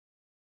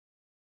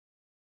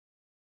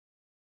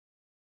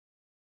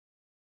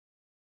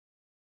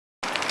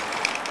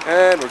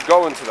And we're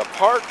going to the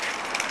park.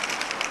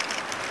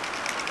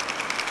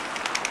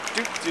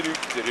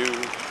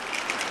 Doo-doo-doo-doo-doo.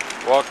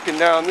 Walking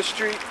down the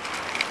street.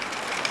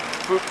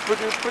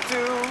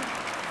 Boop-ba-doo-ba-doo.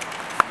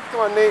 Come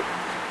on, Nate.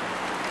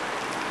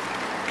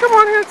 Come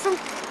on, handsome.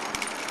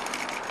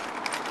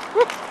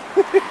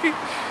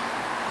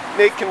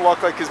 Nate can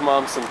walk like his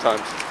mom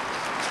sometimes.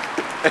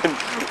 And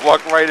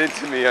walk right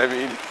into me, I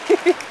mean.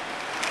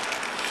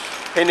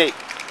 Hey, Nate.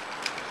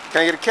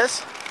 Can I get a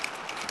kiss?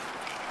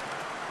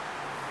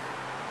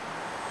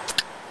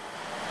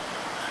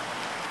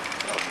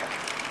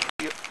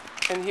 Okay.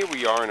 And here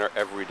we are in our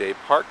everyday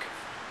park.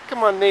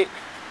 Come on, Nate.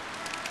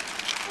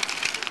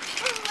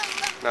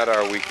 Not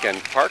our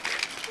weekend park.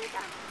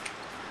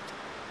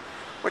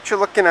 What you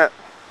looking at?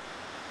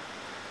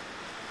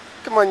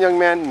 Come on, young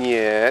man.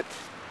 Yet.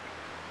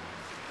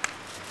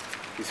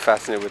 He's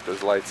fascinated with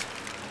those lights.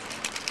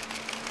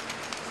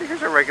 So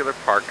here's our regular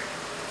park.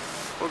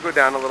 We'll go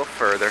down a little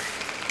further.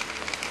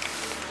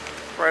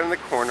 Right in the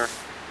corner.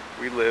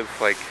 We live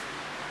like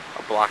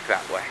a block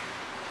that way.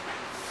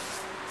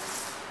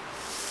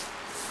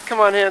 Come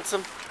on,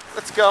 handsome.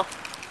 Let's go.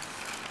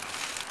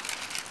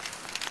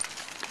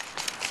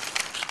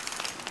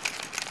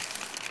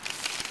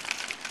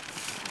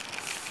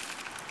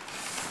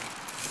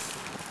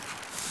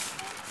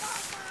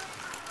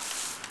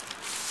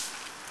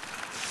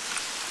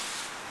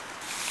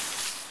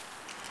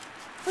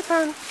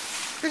 Братан,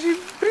 скажи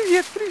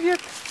привет,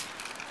 привет.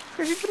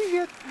 Скажи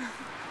привет.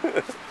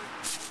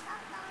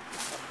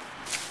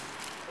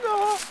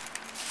 Да.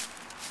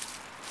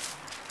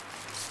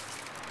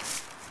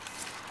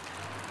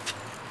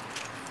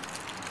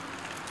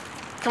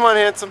 Come on,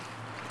 handsome.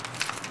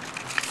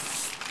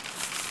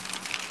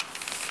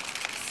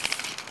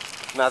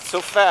 Not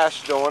so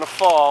fast, you don't want to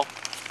fall.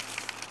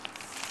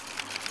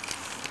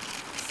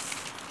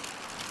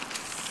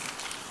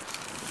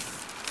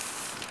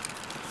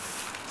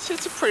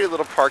 It's a pretty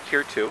little park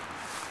here too.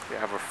 You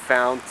have a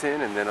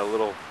fountain and then a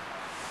little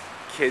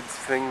kids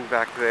thing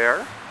back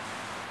there.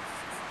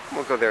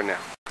 We'll go there now.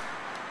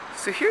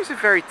 So here's a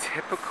very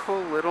typical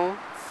little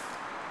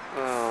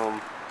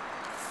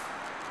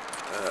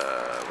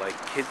like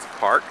kids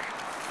park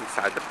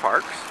inside the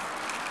parks.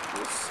 A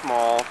little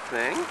small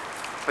thing,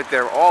 but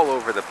they're all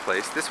over the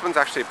place. This one's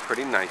actually a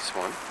pretty nice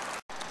one.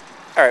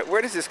 Alright,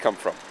 where does this come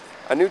from?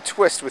 A new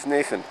twist with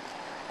Nathan.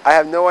 I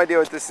have no idea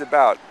what this is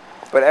about.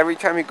 But every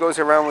time he goes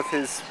around with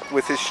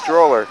his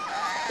stroller,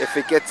 if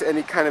it gets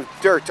any kind of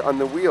dirt on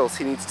the wheels,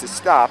 he needs to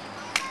stop.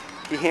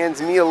 He hands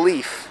me a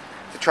leaf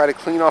to try to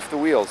clean off the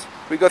wheels.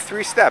 We go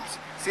 3 steps.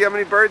 See how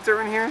many birds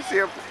are in here? See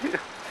how,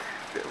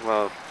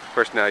 well, of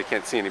course now you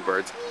can't see any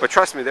birds. But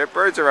trust me, there are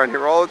birds around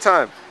here all the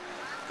time.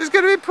 There's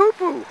gonna be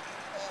poo-poo.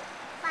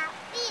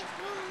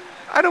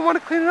 I don't want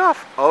to clean it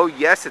off. Oh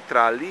yes, a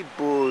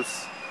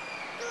trolleybus.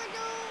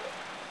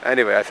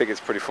 Anyway, I think it's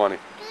pretty funny.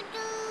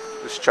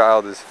 This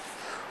child is...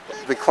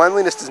 The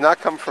cleanliness does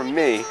not come from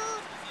me.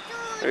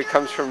 It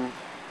comes from...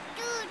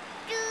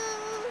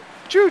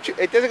 Choo choo.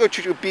 It doesn't go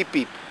choo choo. Beep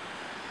beep.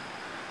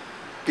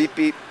 Beep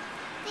beep.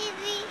 Beep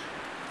beep.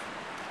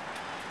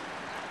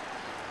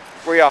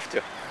 Where are you off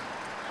to?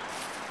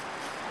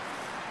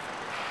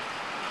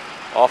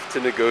 Off to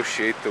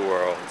negotiate the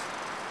world.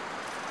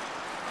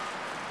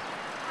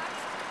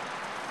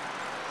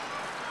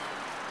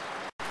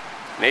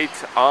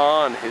 Nate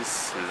on his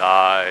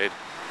slide.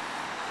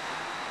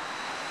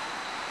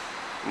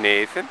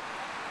 Nathan,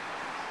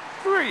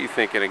 where are you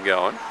thinking of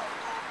going?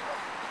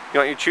 You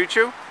want your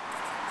choo-choo?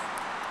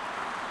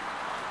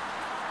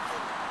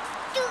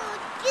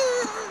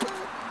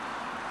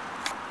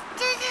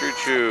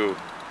 Choo-choo.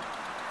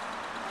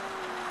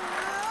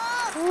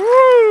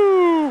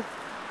 Woo!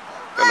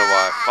 Don't know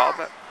why I followed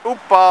that. Oop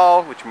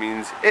ball, which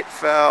means it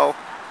fell.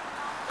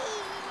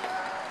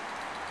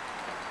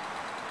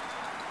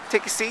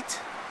 Take a seat.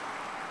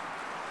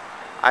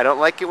 I don't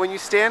like it when you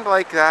stand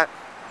like that.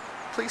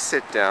 Please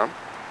sit down.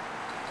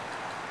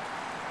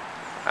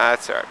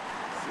 That's alright.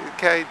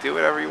 Okay, do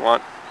whatever you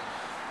want.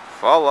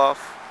 Fall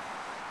off.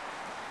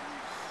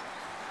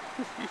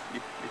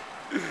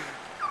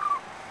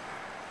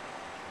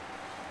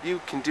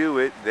 You can do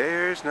it.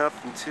 There's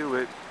nothing to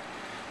it.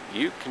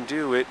 You can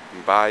do it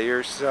by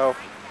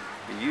yourself.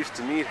 You used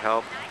to need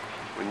help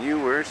when you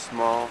were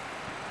small,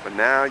 but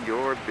now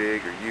you're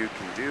bigger. You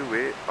can do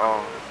it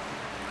all.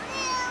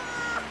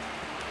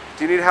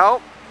 Do you need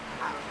help?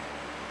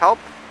 Help?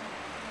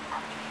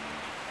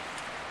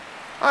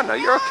 Oh no,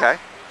 you're okay.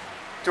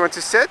 Do you want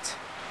to sit?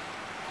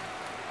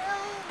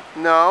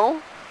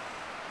 No?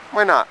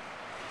 Why not?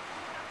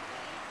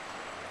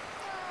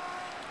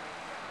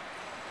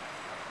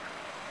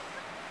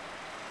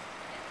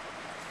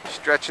 You're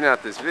stretching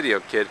out this video,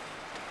 kid.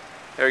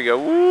 There you go.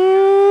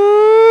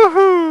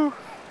 Woo-hoo!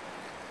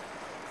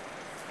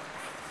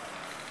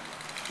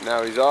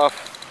 Now he's off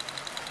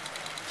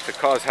to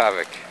cause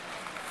havoc.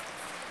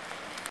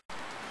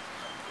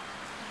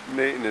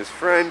 Nate and his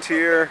friend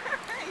here.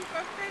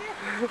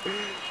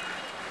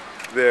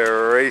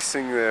 They're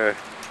racing the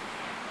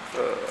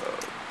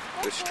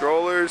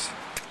strollers.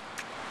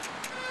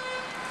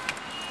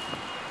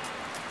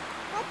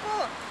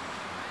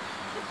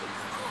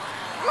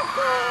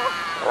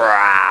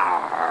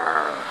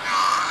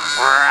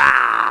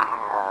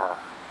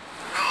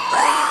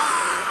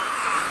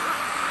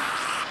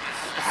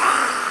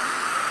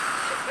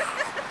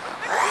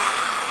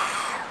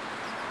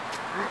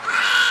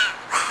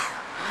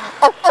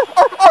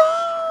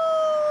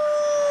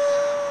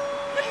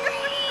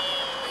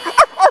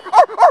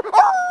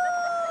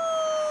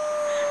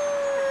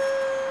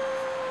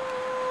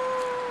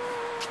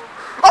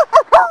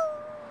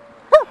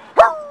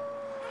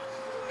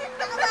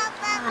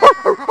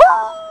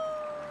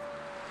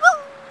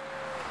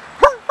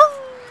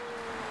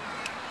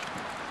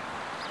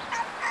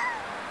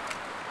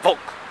 Volk.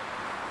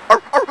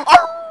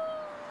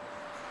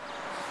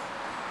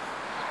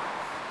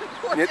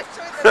 Нет?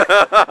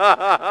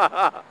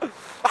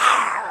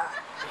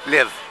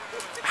 Лев.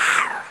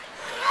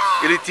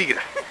 Или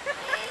тигр.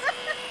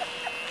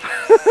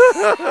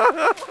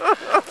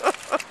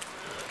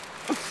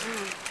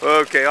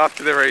 Okay, off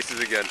to the races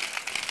again.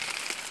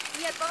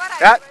 Нет,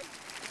 поворачивай.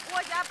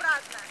 Водя,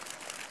 обратно.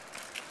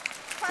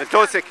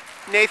 Natosik,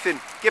 Nathan,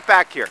 get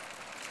back here.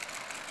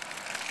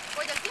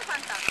 Водя, где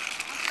фонтан?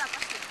 Вот сюда,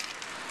 пошли.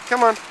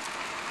 Come on.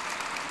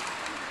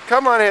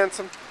 Come on,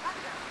 handsome.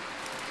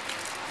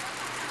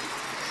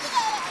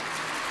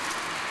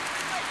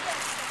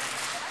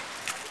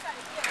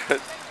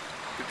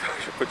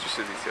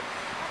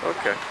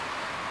 Okay.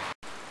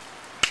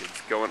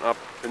 It's going up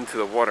into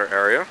the water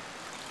area.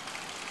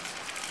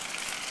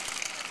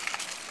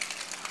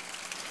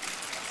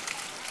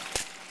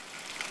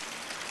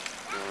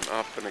 Going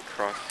up and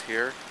across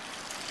here.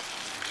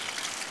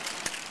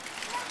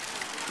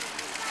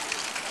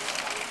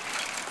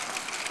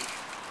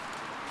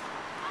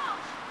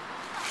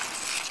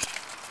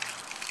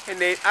 Hey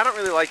Nate, I don't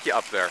really like you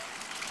up there.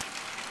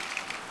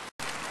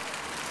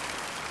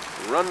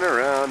 Running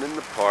around in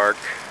the park.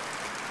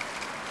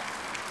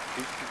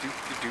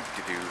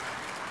 Do-do-do-do-do-do.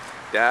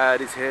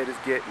 Daddy's head is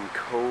getting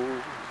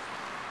cold.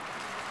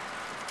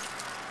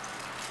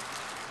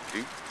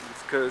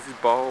 It's 'cause he's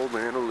bald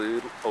and a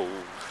little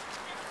old.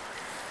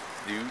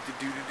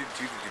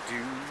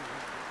 Do-do-do-do-do-do-do-do.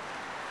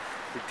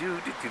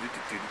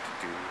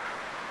 Do-do-do-do-do-do-do-do.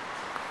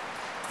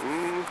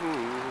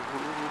 Mm-hmm.